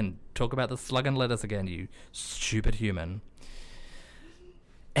then you can talk about the slug and lettuce again, you stupid human.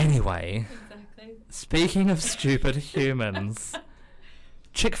 Anyway, Exactly. speaking of stupid humans,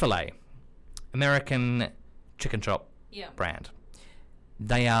 Chick-fil-A, American chicken shop Yeah. brand.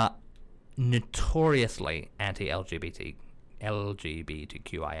 They are notoriously LGBTQIA+,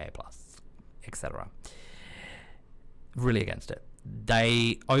 etc. Really against it.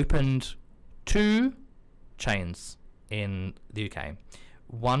 They opened 2 chains in the UK.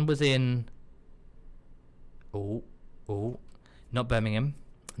 One was in not Birmingham,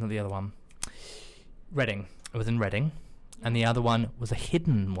 not the other one. Reading. It was in Reading. And the other one was a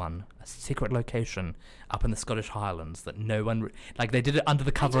hidden one, a secret location up in the Scottish Highlands that no one... they did it under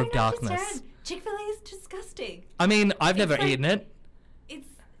the cover of darkness. Understand. Chick-fil-A is disgusting. I mean, I've never like- eaten it.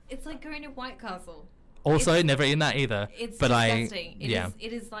 It's like going to White Castle. Also, never eaten that either. It's but disgusting. Yeah.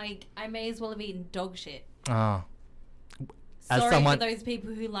 It is like, I may as well have eaten dog shit. Oh. As Sorry someone... for those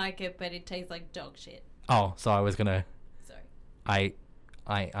people who like it, but it tastes like dog shit. Oh, so I was going to... Sorry.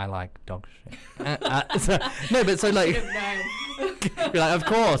 I like dog shit. No, but so like... Should have known. You're like,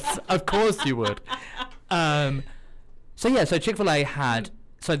 of course you would. So Chick-fil-A had...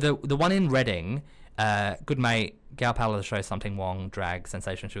 So the one in Reading, good mate, gal pal of the show, Something Wong, drag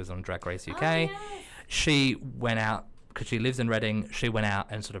sensation. She was on Drag Race UK. Oh, yes. She went out, because she lives in Reading, she went out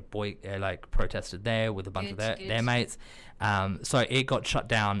and sort of protested there with a bunch of their mates. So it got shut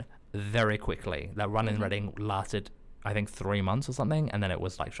down very quickly. That run in Reading lasted, I think, 3 months or something, and then it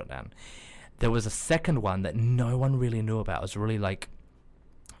was shut down. There was a second one that no one really knew about. It was really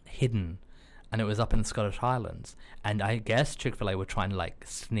hidden, and it was up in the Scottish Highlands. And I guess Chick-fil-A were trying to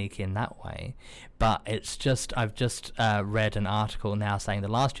sneak in that way, but it's just, I've just read an article now saying the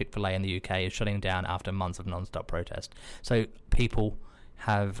last Chick-fil-A in the UK is shutting down after months of non-stop protest. So people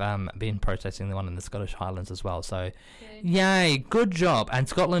have been protesting the one in the Scottish Highlands as well. So yay, good job. And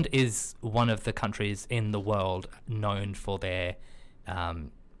Scotland is one of the countries in the world known for their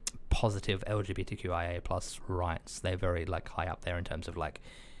positive LGBTQIA plus rights. They're very high up there in terms of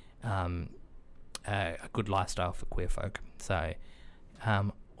a good lifestyle for queer folk. So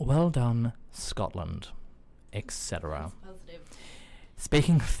well done, Scotland, etc. Positive.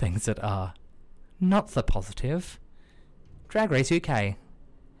 Speaking of things that are not so positive, Drag Race UK,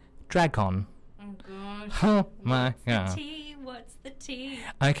 DragCon. Oh gosh. Oh my god. What's the tea?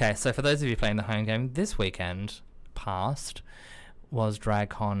 Okay, so for those of you playing the home game, this weekend past was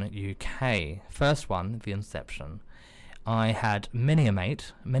DragCon UK. First one, the inception. I had many a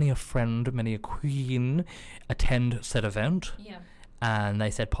mate, many a friend, many a queen attend said event. Yeah. And they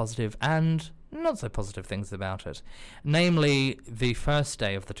said positive and not so positive things about it. Namely, the first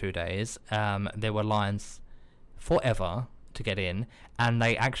day of the 2 days, there were lines forever to get in, and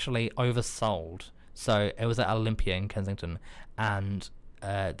they actually oversold. So it was at Olympia in Kensington, and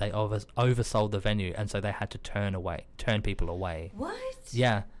they oversold the venue, and so they had to turn people away. What?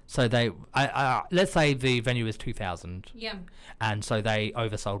 Yeah. So they, let's say the venue is 2,000. Yeah. And so they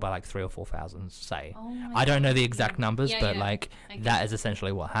oversold by 3,000 or 4,000, say. Oh my I don't know the God. exact numbers, Yeah, but yeah. that is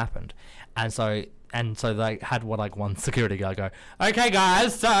essentially what happened. And so they had one security guard go, okay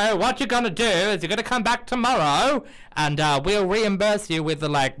guys, so what you're gonna do is you're gonna come back tomorrow, and we'll reimburse you with the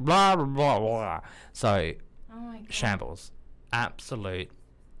blah blah blah blah. So Oh my God. shambles, absolute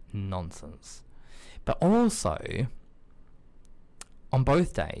nonsense. But also, on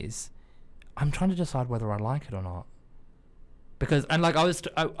both days, I'm trying to decide whether I like it or not. Because, and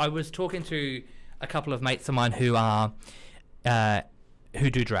I was talking to a couple of mates of mine who are, who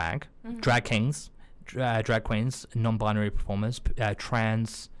do drag, drag kings, drag queens, non-binary performers,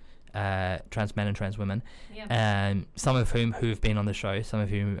 trans men and trans women, Yeah. some of who've been on the show, some of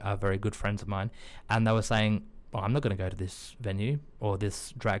whom are very good friends of mine, and they were saying, well, I'm not going to go to this venue or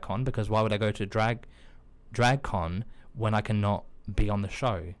this drag con, because why would I go to drag con when I cannot be on the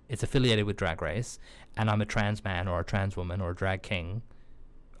show? It's affiliated with Drag Race, and I'm a trans man or a trans woman or a drag king.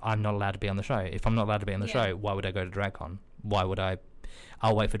 I'm not allowed to be on the show. If I'm not allowed to be on the show, why would I go to DragCon? Why would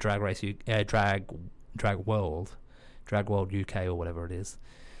I'll wait for Drag Race, Drag World UK or whatever it is.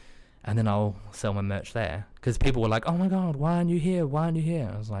 and then I'll sell my merch there. Because people were like, "Oh my god, why aren't you here? Why aren't you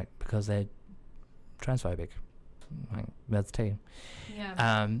here?" I was like, "Because they're transphobic." Like, that's tea.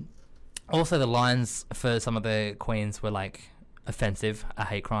 Yeah. Also, the lines for some of the queens were like offensive, a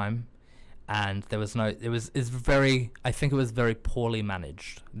hate crime, and there was no. It's very. I think it was very poorly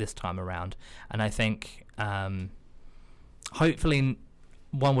managed this time around, and I think hopefully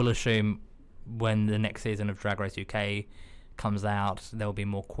one will assume when the next season of Drag Race UK comes out, there will be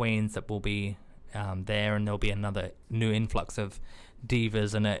more queens that will be there, and there'll be another new influx of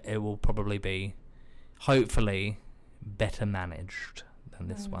divas, and it will probably be hopefully better managed than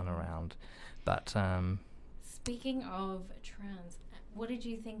this one around. But speaking of trans, what did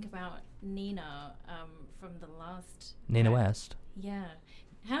you think about Nina from the last Nina West. Yeah.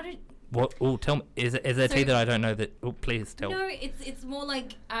 How did What? Oh, tell me. Is there tea that I don't know that? Oh, please tell. No, it's more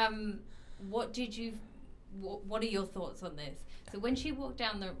like what did you? What are your thoughts on this? So when she walked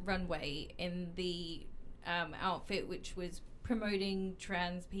down the runway in the outfit which was promoting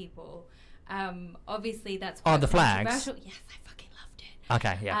trans people, obviously that's quite the flags. controversial. Yes, I fucking loved it.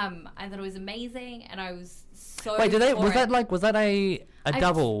 Okay, yeah. I thought it was amazing, and I was so. Wait, did they? Was for it. that a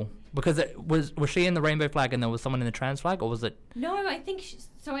double? Because it was she in the rainbow flag and there was someone in the trans flag, or was it? No, I think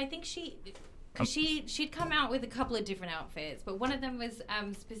she'd come out with a couple of different outfits, but one of them was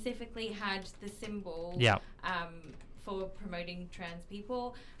specifically had the symbol. Yeah. For promoting trans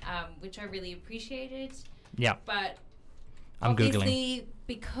people, which I really appreciated. Yeah. But I'm obviously, Googling.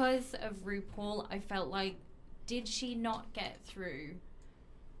 because of RuPaul, I felt like, did she not get through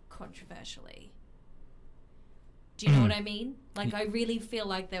controversially? Do you know what I mean? Like, I really feel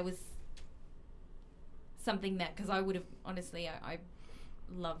like there was something there, because I would have, honestly, I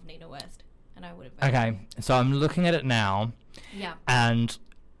love Nina West, and I would have. Okay, so I'm looking at it now. Yeah. And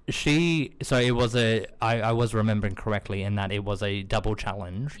it was I was remembering correctly in that it was a double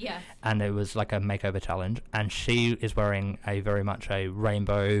challenge. Yes. And it was like a makeover challenge, and she is wearing very much a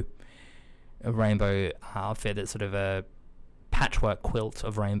rainbow outfit that's sort of a patchwork quilt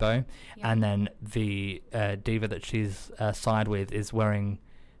of rainbow. Yeah. And then the diva that she's side with is wearing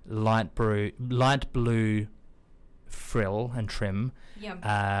light blue frill and trim.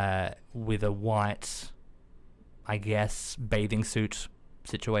 Yeah. With a white, I guess, bathing suit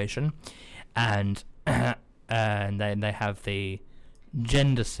situation, and then they have the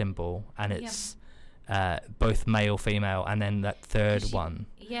gender symbol, and it's both male, female, and then that third one.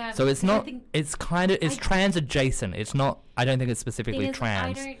 Yeah. So it's not. It's kind of. It's trans adjacent. It's not. I don't think it's specifically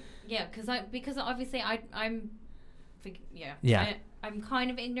trans. I don't. Yeah, because obviously I'm. Yeah. Yeah. I'm kind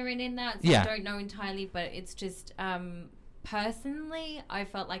of ignorant in that, so I don't know entirely, but it's just personally, I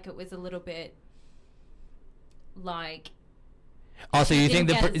felt like it was a little bit like. Oh, so you think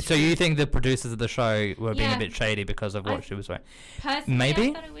the producers of the show were being a bit shady because of what she was wearing? Personally, maybe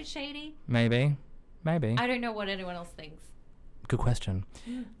I thought it was shady. Maybe. I don't know what anyone else thinks. Good question.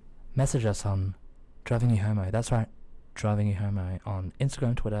 Message us on Driving You Homo. That's right, Driving You Homo on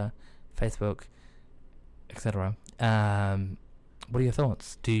Instagram, Twitter, Facebook, etc. What are your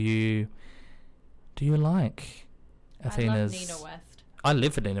thoughts? Do you like Athena's? I love Nina West. I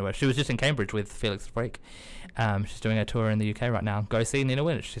live for Nina West. She was just in Cambridge with Felix the Freak. She's doing a tour in the UK right now. Go see Nina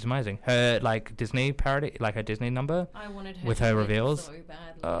West. She's amazing. Her Disney parody, like her Disney number. I wanted her with to her win reveals. so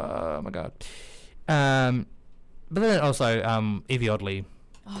badly. Oh my god. But then also Evie Oddly.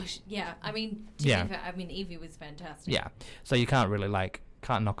 Oh yeah. I mean, to be fair, Evie was fantastic. Yeah. So you can't really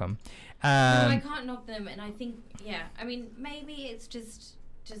can't knock them. No, I can't knock them, and I think I mean, maybe it's just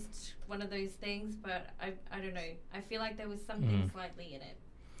one of those things, but I don't know. I feel like there was something slightly in it.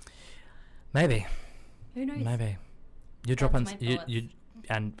 Maybe. Who knows? Maybe. You're dropping you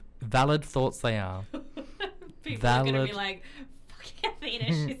and valid thoughts they are. People are gonna be like, "Fucking Athena,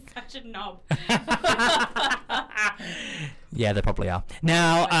 she's such a knob." Yeah, they probably are.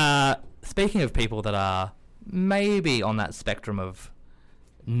 Now, speaking of people that are maybe on that spectrum of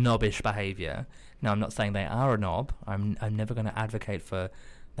knobbish behaviour. Now, I'm not saying they are a knob. I'm never going to advocate for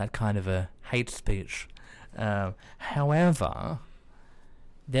that kind of a hate speech. However,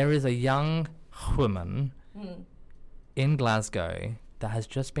 there is a young woman in Glasgow that has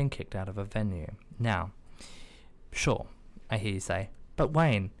just been kicked out of a venue. Now, sure, I hear you say, but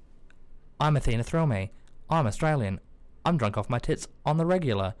Wayne, I'm Athena Thrill Me. I'm Australian. I'm drunk off my tits on the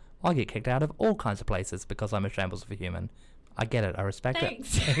regular. I get kicked out of all kinds of places because I'm a shambles of a human. I get it. I respect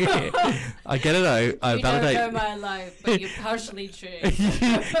Thanks. it. I get it. I validate. You don't know my life, but you're partially true.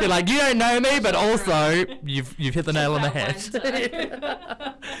 You're like, you don't know me, but also you've hit the nail on the head.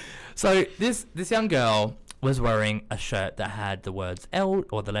 So this young girl was wearing a shirt that had the words L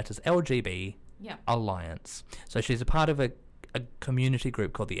or the letters LGB Alliance. So she's a part of a community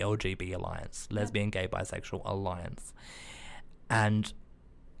group called the LGB Alliance, Lesbian, Gay, Bisexual Alliance. And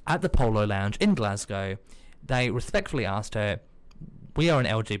at the Polo Lounge in Glasgow, they respectfully asked her, we are an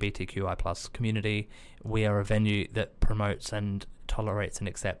LGBTQI plus community. We are a venue that promotes and tolerates and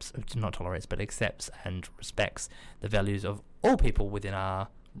accepts, not tolerates, but accepts and respects the values of all people within our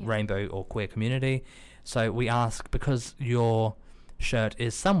rainbow or queer community. So we ask, because your shirt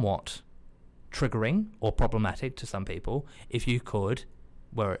is somewhat triggering or problematic to some people, if you could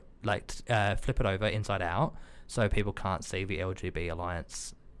wear it, like flip it over inside out so people can't see the LGB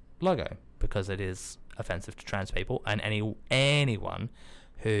Alliance logo, because it is offensive to trans people and anyone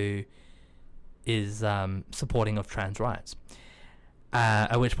who is supporting of trans rights.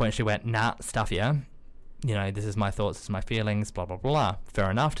 At which point she went, nah, stuff ya. You know, this is my thoughts, this is my feelings, blah, blah, blah.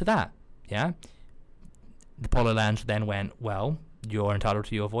 Fair enough to that, yeah? The Polo Lounge then went, well, you're entitled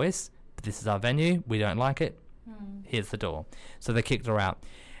to your voice, but this is our venue, we don't like it, here's the door. So they kicked her out.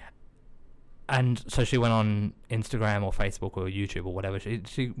 And so she went on Instagram or Facebook or YouTube or whatever,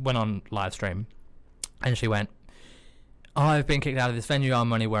 she went on live stream, and she went, oh, I've been kicked out of this venue,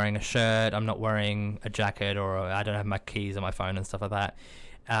 I'm only wearing a shirt, I'm not wearing a jacket, or I don't have my keys on my phone and stuff like that.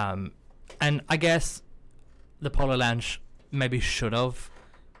 And I guess the Polo Lounge maybe should have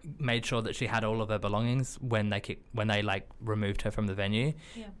made sure that she had all of her belongings when they like removed her from the venue.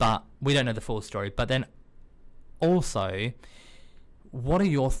 Yeah. But we don't know the full story. But then also, what are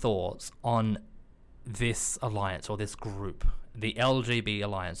your thoughts on this alliance or this group, the LGB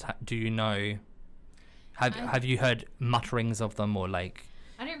Alliance? Do you know? Have you heard mutterings of them, or like?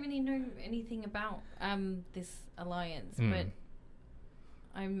 I don't really know anything about this alliance, but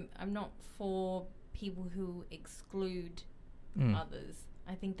I'm not for people who exclude others.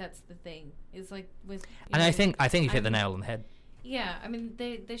 I think that's the thing. It's like with, and I think you hit the nail on the head. Yeah, I mean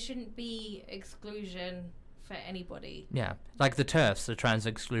there shouldn't be exclusion for anybody. Yeah, like the TERFs, the trans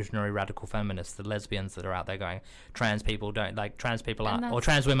exclusionary radical feminists, the lesbians that are out there going, trans people don't, like, trans people aren't, or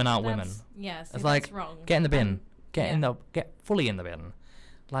trans women aren't women. Yes, it's like, that's wrong. Get in the bin. Get fully in the bin.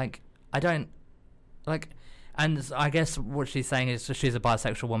 Like, I don't, like, and I guess what she's saying is she's a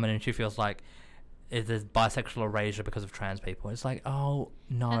bisexual woman and she feels like there's bisexual erasure because of trans people. It's like, oh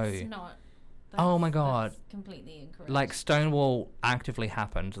no. That's not. Oh my god. That's completely incorrect. Like, Stonewall actively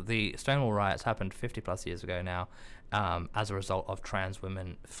happened. The Stonewall riots happened 50 plus years ago now, as a result of trans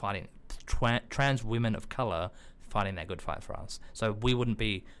women fighting, trans women of colour fighting their good fight for us. So we wouldn't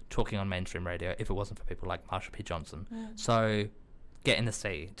be talking on mainstream radio if it wasn't for people like Marsha P. Johnson. So get in the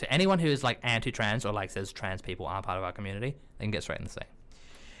sea. To anyone who is like anti-trans or like says trans people aren't part of our community, they can get straight in the sea.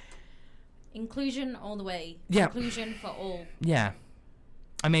 Inclusion all the way. Yeah. Inclusion for all. Yeah.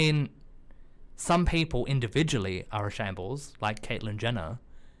 I mean, some people individually are a shambles, like Caitlyn Jenner.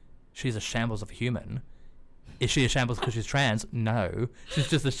 She's a shambles of a human. Is she a shambles because she's trans? No. She's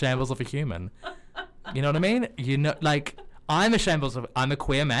just a shambles of a human. You know what I mean? You know, like, I'm a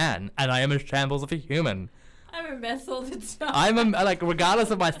queer man, and I am a shambles of a human. I'm a mess all the time. Like,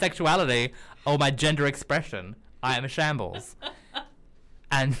 regardless of my sexuality or my gender expression, I am a shambles.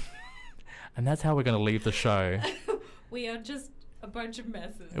 And that's how we're going to leave the show. We are just a bunch of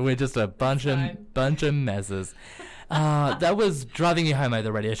messes. We're just a bunch of messes. That was Driving You Homo,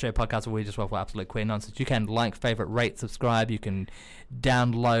 the radio show podcast where we just waffle absolute queer nonsense. You can like, favorite, rate, subscribe. You can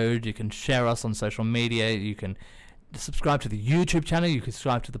download. You can share us on social media. You can subscribe to the YouTube channel. You can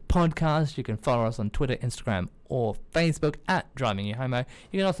subscribe to the podcast. You can follow us on Twitter, Instagram, or Facebook at Driving You Homo.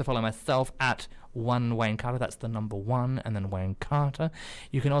 You can also follow myself at one Wayne Carter. That's the number 1 and then Wayne Carter.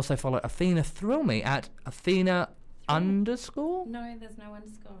 You can also follow Athena Thrill Me at Athena underscore? No, there's no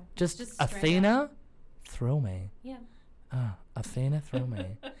underscore. Just Athena Thrill Me. Yeah. Athena Thrill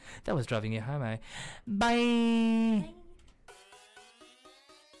Me. That was Driving You Homo. Bye. Bye.